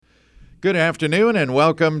Good afternoon and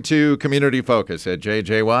welcome to Community Focus at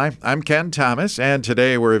JJY. I'm Ken Thomas, and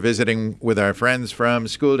today we're visiting with our friends from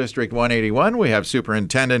School District 181. We have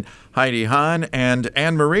Superintendent Heidi Hahn and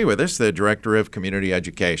Annmarie with us, the Director of Community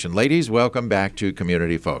Education. Ladies, welcome back to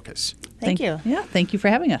Community Focus. Thank you. Yeah, thank you for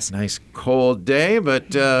having us. Nice cold day,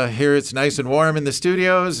 but here it's nice and warm in the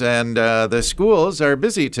studios, and the schools are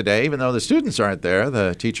busy today, even though the students aren't there.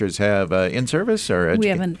 The teachers have in-service or We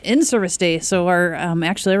have an in-service day, so our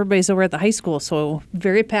actually everybody's over at the high school, so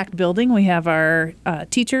very packed building. We have our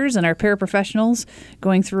teachers and our paraprofessionals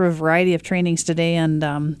going through a variety of trainings today,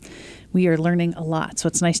 and we are learning a lot. So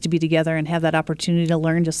it's nice to be together and have that opportunity to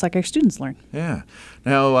learn just like our students learn. Yeah.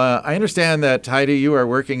 Now, I understand that, Heidi, you are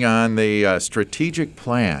working on the strategic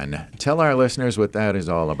plan. Tell our listeners what that is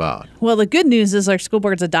all about. Well, the good news is our school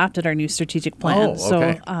board's adopted our new strategic plan. Oh,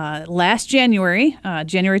 okay. So last January,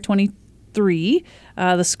 January 23,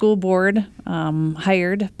 the school board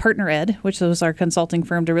hired Partner Ed, which was our consulting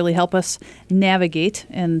firm, to really help us navigate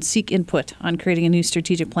and seek input on creating a new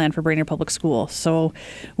strategic plan for Brainerd Public Schools. So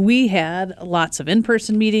we had lots of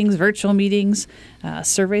in-person meetings, virtual meetings,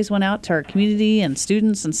 surveys went out to our community and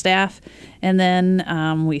students and staff, and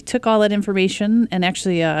then we took all that information, and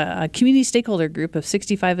actually a community stakeholder group of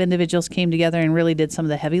 65 individuals came together and really did some of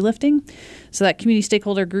the heavy lifting. So that community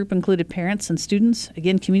stakeholder group included parents and students,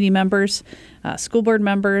 again, community members, school board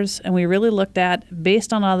members, and we really looked at,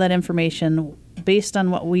 based on all that information, based on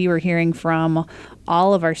what we were hearing from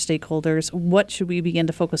all of our stakeholders, what should we begin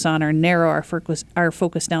to focus on or narrow our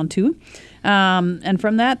focus down to. And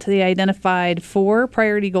from that, they identified 4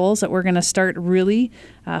 priority goals that we're going to start really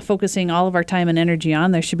focusing all of our time and energy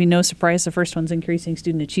on. There should be no surprise. The first one's increasing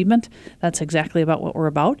student achievement. That's exactly about what we're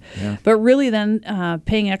about. Yeah. But really then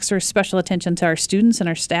paying extra special attention to our students and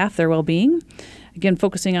our staff, their well-being. Again,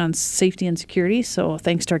 focusing on safety and security. So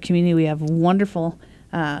thanks to our community, we have wonderful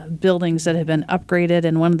buildings that have been upgraded,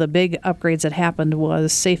 and one of the big upgrades that happened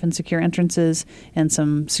was safe and secure entrances and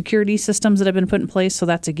some security systems that have been put in place, so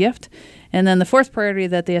that's a gift. And then the 4th priority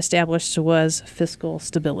that they established was fiscal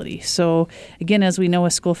stability. So again, as we know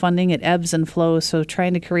with school funding, it ebbs and flows, so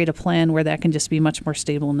trying to create a plan where that can just be much more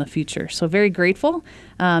stable in the future. So very grateful.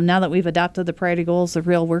 Now that we've adopted the priority goals, the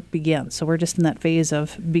real work begins. So we're just in that phase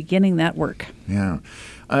of beginning that work. Yeah.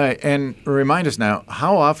 And remind us now,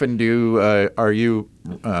 how often do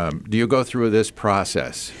you go through this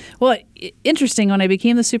process? Well, interesting. When I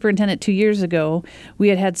became the superintendent 2 years ago, we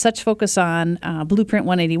had such focus on Blueprint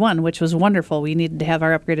 181, which was wonderful. We needed to have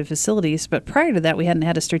our upgraded facilities, but prior to that, we hadn't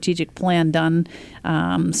had a strategic plan done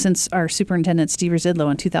since our superintendent, Steve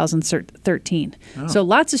Zidlow, in 2013. Oh. So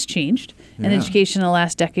lots has changed in education in the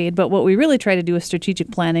last decade, but what we really try to do with strategic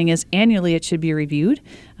planning is annually it should be reviewed.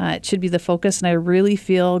 It should be the focus, and I really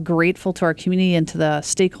feel grateful to our community and to the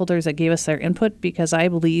stakeholders that gave us their input, because I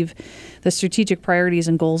believe the strategic priorities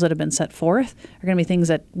and goals that have been set forth are going to be things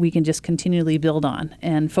that we can just continually build on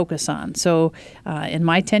and focus on. So in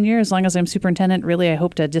my tenure, as long as I'm superintendent, really I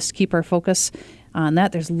hope to just keep our focus on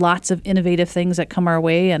that. There's lots of innovative things that come our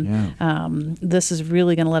way, and this is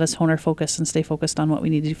really going to let us hone our focus and stay focused on what we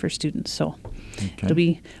need to do for students. So it'll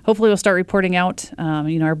be, hopefully we'll start reporting out.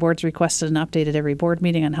 Our board's requested an update at every board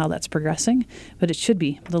meeting on how that's progressing, but it should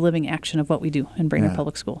be the living action of what we do in Brainerd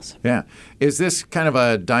Public Schools. Yeah. Is this kind of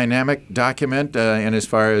a dynamic document in as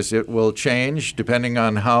far as it will change depending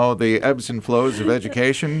on how the ebbs and flows of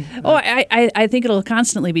education? I think it'll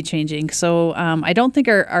constantly be changing. So I don't think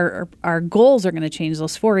our goals are going to change.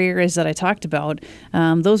 Those 4 areas that I talked about,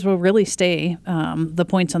 those will really stay the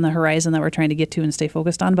points on the horizon that we're trying to get to and stay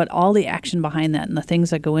focused on, but all the action behind that and the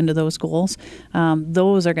things that go into those goals,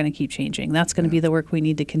 those are going to keep changing. That's going to be the work we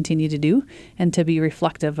need to continue to do and to be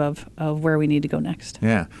reflective of where we need to go next.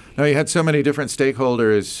 Yeah. Now, you had so many different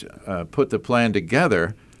stakeholders put the plan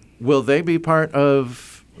together. Will they be part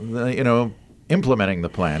of the, implementing the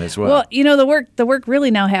plan as well? Well, the work really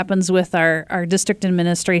now happens with our district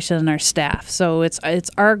administration and our staff. So it's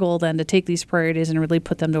our goal then to take these priorities and really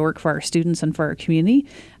put them to work for our students and for our community.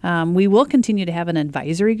 We will continue to have an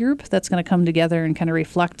advisory group that's going to come together and kind of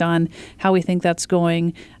reflect on how we think that's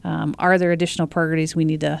going. Are there additional priorities we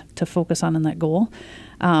need to focus on in that goal?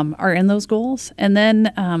 Are in those goals. And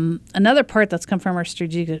then another part that's come from our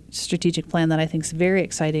strategic plan that I think is very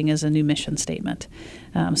exciting is a new mission statement.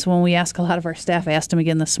 So when we ask a lot of our staff, I asked them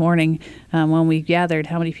again this morning when we gathered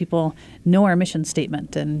how many people know our mission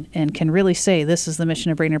statement and can really say this is the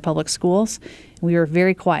mission of Brainerd Public Schools. We were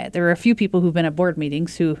very quiet. There were a few people who've been at board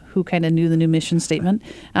meetings who kind of knew the new mission statement.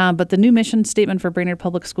 But the new mission statement for Brainerd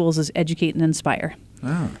Public Schools is educate and inspire.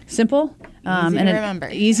 Simple. Easy to remember.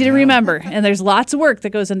 Easy to remember. And there's lots of work that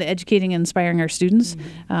goes into educating and inspiring our students.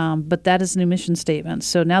 But that is a new mission statement.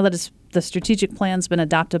 So now that the strategic plan's been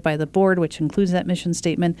adopted by the board, which includes that mission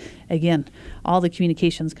statement, again, all the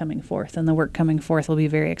communications coming forth and the work coming forth will be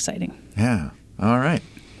very exciting. Yeah. All right.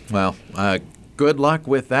 Well, good luck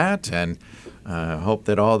with that, and hope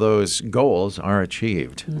that all those goals are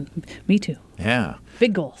achieved. Me too. Yeah.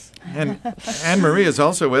 Big goals. And Annmarie is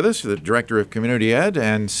also with us, the Director of Community Ed,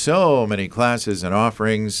 and so many classes and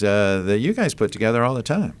offerings that you guys put together all the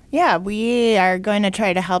time. Yeah, we are going to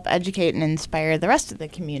try to help educate and inspire the rest of the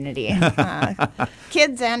community.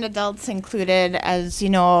 Kids and adults included. As you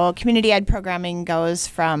know, community ed programming goes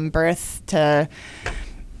from birth to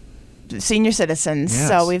senior citizens. Yes.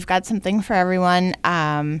 So we've got something for everyone.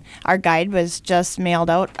 Our guide was just mailed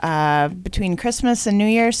out between Christmas and New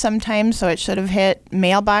Year's sometime, so it should have hit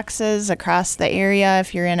mailboxes across the area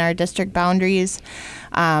if you're in our district boundaries.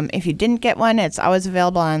 If you didn't get one, it's always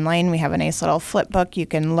available online. We have a nice little flip book you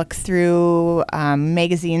can look through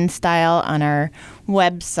magazine style on our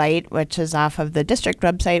website, which is off of the district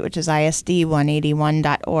website, which is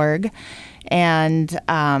isd181.org. And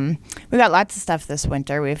we've got lots of stuff this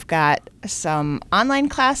winter. We've got some online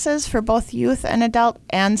classes for both youth and adult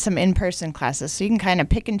and some in-person classes. So you can kind of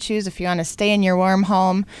pick and choose if you want to stay in your warm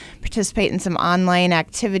home, participate in some online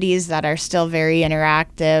activities that are still very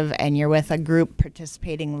interactive, and you're with a group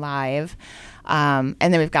participating live. And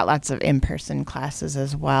then we've got lots of in-person classes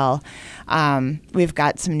as well. We've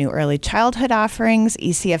got some new early childhood offerings.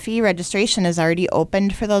 ECFE registration is already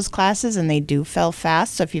opened for those classes, and they do fill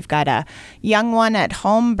fast. So if you've got a young one at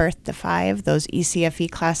home, birth to 5, those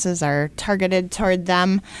ECFE classes are targeted toward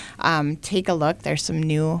them. Take a look. There's some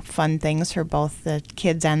new fun things for both the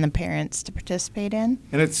kids and the parents to participate in.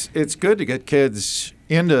 And it's good to get kids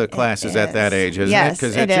into classes at that age, isn't it?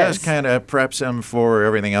 Because it just kind of preps them for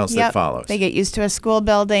everything else that follows. They get used to a school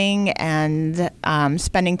building and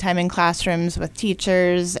spending time in classrooms with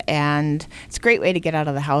teachers, and it's a great way to get out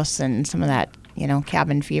of the house and some of that,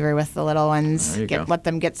 cabin fever with the little ones. Let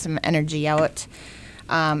them get some energy out.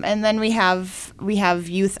 And then we have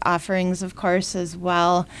youth offerings, of course, as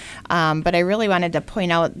well. But I really wanted to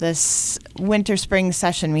point out this winter-spring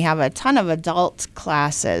session. We have a ton of adult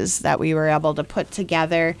classes that we were able to put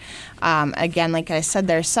together. Again, like I said,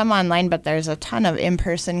 there's some online, but there's a ton of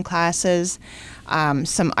in-person classes.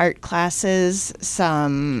 Some art classes,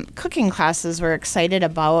 some cooking classes we're excited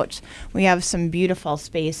about. We have some beautiful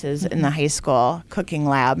spaces in the high school cooking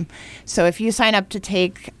lab. So if you sign up to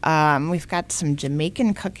take, we've got some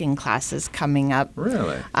Jamaican cooking classes coming up.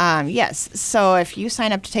 Really? Yes. So if you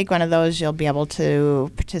sign up to take one of those, you'll be able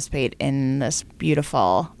to participate in this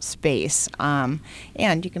beautiful space.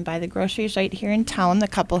 And you can buy the groceries right here in town. The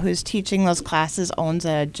couple who's teaching those classes owns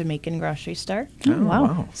a Jamaican grocery store. Oh,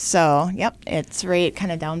 wow. So, it's right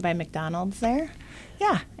kind of down by McDonald's there.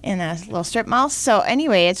 Yeah, in a little strip mall. So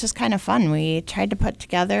anyway, it's just kind of fun. We tried to put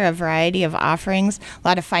together a variety of offerings, a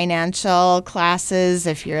lot of financial classes.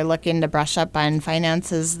 If you're looking to brush up on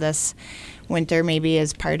finances this winter, maybe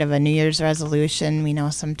as part of a New Year's resolution, we know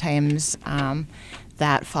sometimes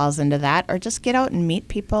that falls into that. Or just get out and meet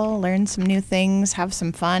people, learn some new things, have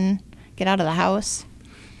some fun, get out of the house.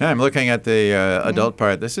 Yeah, I'm looking at the adult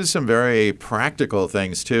part. This is some very practical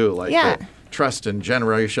things, too, like the trust and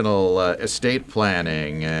generational estate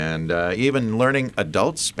planning, and even learning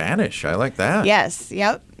adult Spanish. I like that. Yes,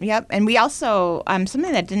 yep. And we also, something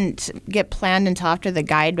that didn't get planned until after the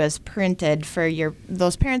guide was printed for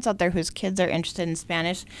those parents out there whose kids are interested in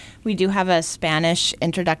Spanish. We do have a Spanish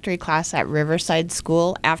introductory class at Riverside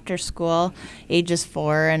School after school, ages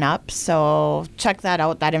 4 and up. So check that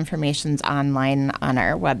out. That information's online on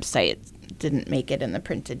our website. Didn't make it in the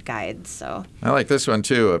printed guide, so. I like this one,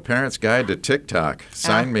 too, A Parent's Guide to TikTok.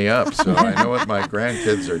 Sign me up so I know what my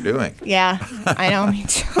grandkids are doing. Yeah, I know, me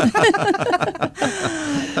too.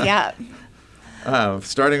 Yeah.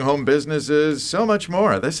 Starting home businesses, so much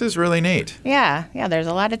more. This is really neat. Yeah, there's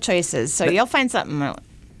a lot of choices, so you'll find something.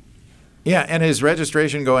 Yeah, and is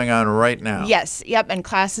registration going on right now? Yes, and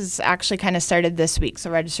classes actually kind of started this week, so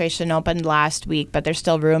registration opened last week, but there's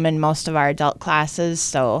still room in most of our adult classes,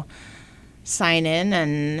 so sign in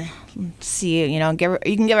and see, you can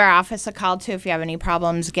give our office a call too if you have any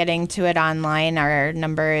problems getting to it online. Our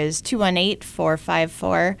number is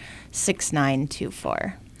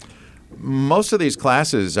 218-454-6924. Most of these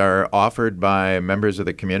classes are offered by members of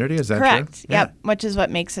the community, is that true? Correct, yep, which is what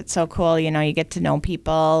makes it so cool. You get to know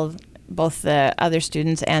people, both the other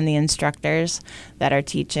students and the instructors that are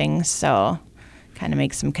teaching, so kind of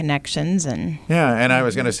make some connections. And Yeah, and I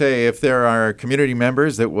was going to say, if there are community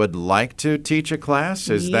members that would like to teach a class,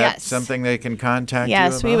 is that Yes. something they can contact you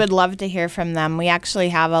yes, about? we would love to hear from them. We actually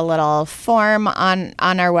have a little form on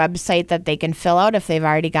our website that they can fill out if they've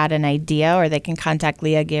already got an idea, or they can contact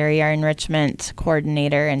Leah Gary, our enrichment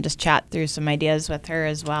coordinator, and just chat through some ideas with her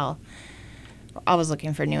as well. We're always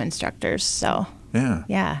looking for new instructors, so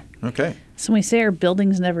yeah. Okay. So when we say our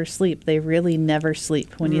buildings never sleep, they really never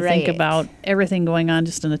sleep. When you think Right. about everything going on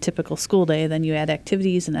just in a typical school day, then you add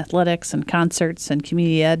activities and athletics and concerts and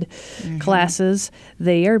community ed classes.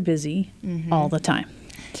 They are busy all the time.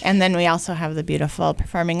 And then we also have the beautiful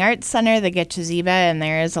Performing Arts Center, the Gitche and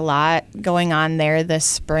there is a lot going on there this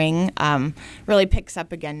spring. Really picks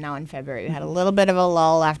up again now in February. We had a little bit of a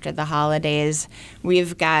lull after the holidays.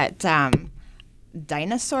 We've got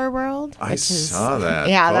Dinosaur World. I which is- saw that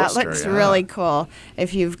Yeah, poster, that looks yeah. really cool.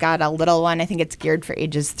 If you've got a little one, I think it's geared for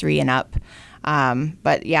ages 3 and up.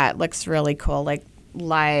 But yeah, it looks really cool. Like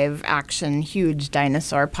live action, huge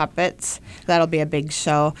dinosaur puppets. That'll be a big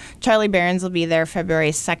show. Charlie Barron's will be there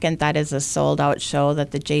February 2nd. That is a sold out show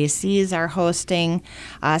that the JCs are hosting.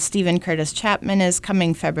 Stephen Curtis Chapman is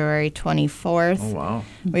coming February 24th. Oh, wow.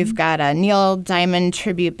 We've got a Neil Diamond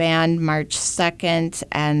tribute band March 2nd,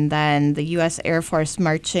 and then the U.S. Air Force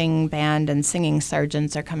Marching Band and Singing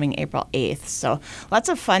Sergeants are coming April 8th. So lots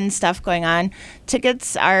of fun stuff going on.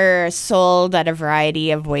 Tickets are sold at a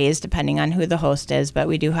variety of ways depending on who the host is, but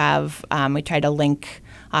we do have, we try to link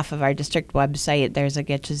off of our district website. There's a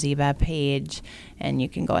Get Ziba page, and you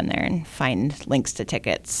can go in there and find links to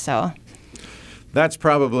tickets. So That's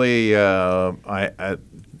probably,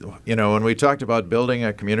 when we talked about building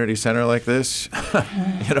a community center like this,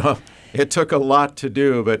 it took a lot to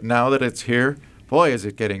do, but now that it's here, boy, is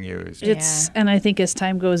it getting used. And I think as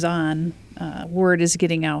time goes on, word is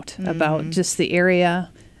getting out about just the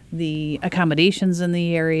area, the accommodations in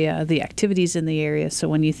the area, the activities in the area. So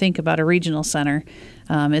when you think about a regional center,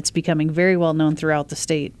 it's becoming very well known throughout the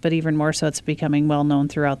state, but even more so, it's becoming well known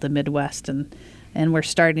throughout the Midwest, and we're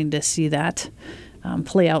starting to see that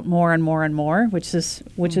play out more and more and more, which is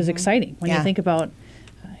exciting. When you think about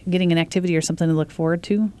getting an activity or something to look forward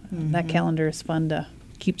to, that calendar is fun to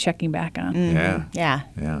keep checking back on. yeah.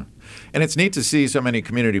 And it's neat to see so many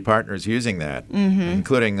community partners using that,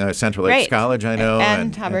 including Central Lakes Right. College, I know.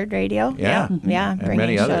 And Hubbard Radio. Yeah. Yeah. And Bringing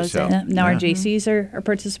many others, shows so- in. Yeah, now our JCs are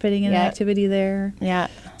participating in an activity there. Yeah.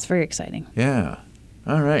 It's very exciting. Yeah.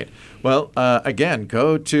 All right. Well, again,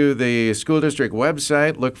 go to the school district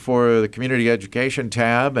website, look for the community education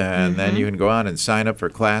tab, and then you can go on and sign up for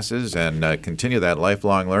classes and continue that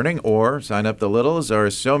lifelong learning, or sign up the littles. There are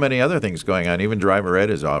so many other things going on. Even driver ed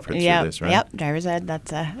is offered through this, right? Yep, driver's ed,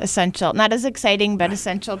 that's a essential, not as exciting, but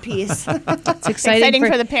essential piece. It's exciting,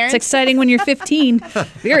 for the parents. It's exciting when you're 15.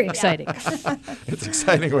 Very exciting. It's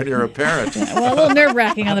exciting when you're a parent. Well, a little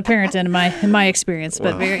nerve-wracking on the parent end, in my experience,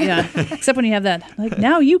 but very, except when you have that, like,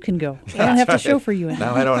 now you can go. I don't have to chauffeur you in.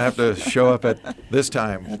 Now I don't have to show up at this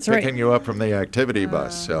time right. picking you up from the activity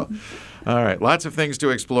bus. So, all right, lots of things to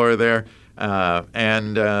explore there. We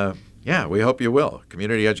hope you will.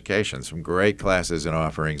 Community education, some great classes and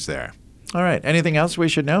offerings there. All right, anything else we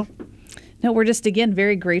should know? No, we're just, again,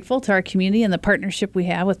 very grateful to our community and the partnership we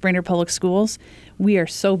have with Brainerd Public Schools. We are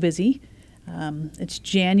so busy. It's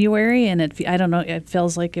January, and it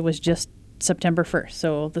feels like it was just September 1st.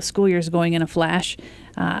 So the school year is going in a flash.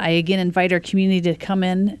 I again invite our community to come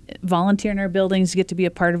in, volunteer in our buildings, get to be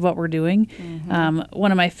a part of what we're doing.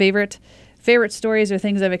 One of my favorite stories or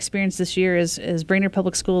things I've experienced this year is Brainerd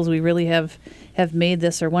Public Schools. We really have made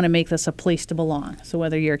this or want to make this a place to belong. So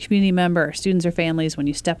whether you're a community member or students or families, when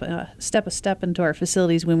you step a step into our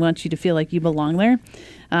facilities, we want you to feel like you belong there.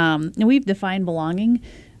 And we've defined belonging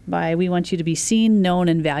by we want you to be seen, known,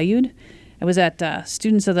 and valued. I was at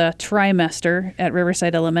Students of the Trimester at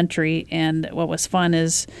Riverside Elementary, and what was fun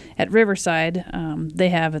is at Riverside,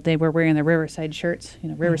 they were wearing their Riverside shirts,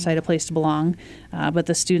 Riverside, a place to belong. But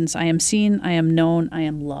the students, I am seen, I am known, I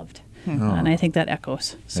am loved. And I think that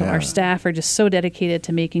echoes. So our staff are just so dedicated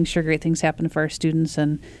to making sure great things happen for our students,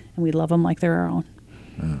 and we love them like they're our own.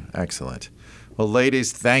 Excellent. Well,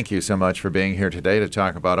 ladies, thank you so much for being here today to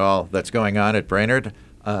talk about all that's going on at Brainerd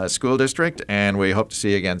School District, and we hope to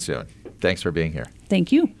see you again soon. Thanks for being here.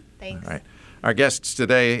 Thank you. Thanks. All right. Our guests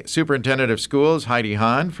today, Superintendent of Schools Heidi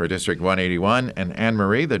Hahn for District 181 and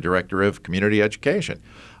Annmarie, the Director of Community Education.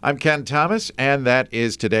 I'm Ken Thomas, and that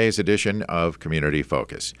is today's edition of Community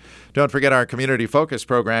Focus. Don't forget our Community Focus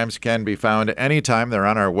programs can be found anytime. They're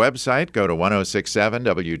on our website. Go to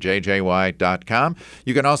 1067wjjy.com.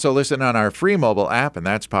 You can also listen on our free mobile app, and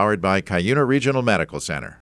that's powered by Cuyuna Regional Medical Center.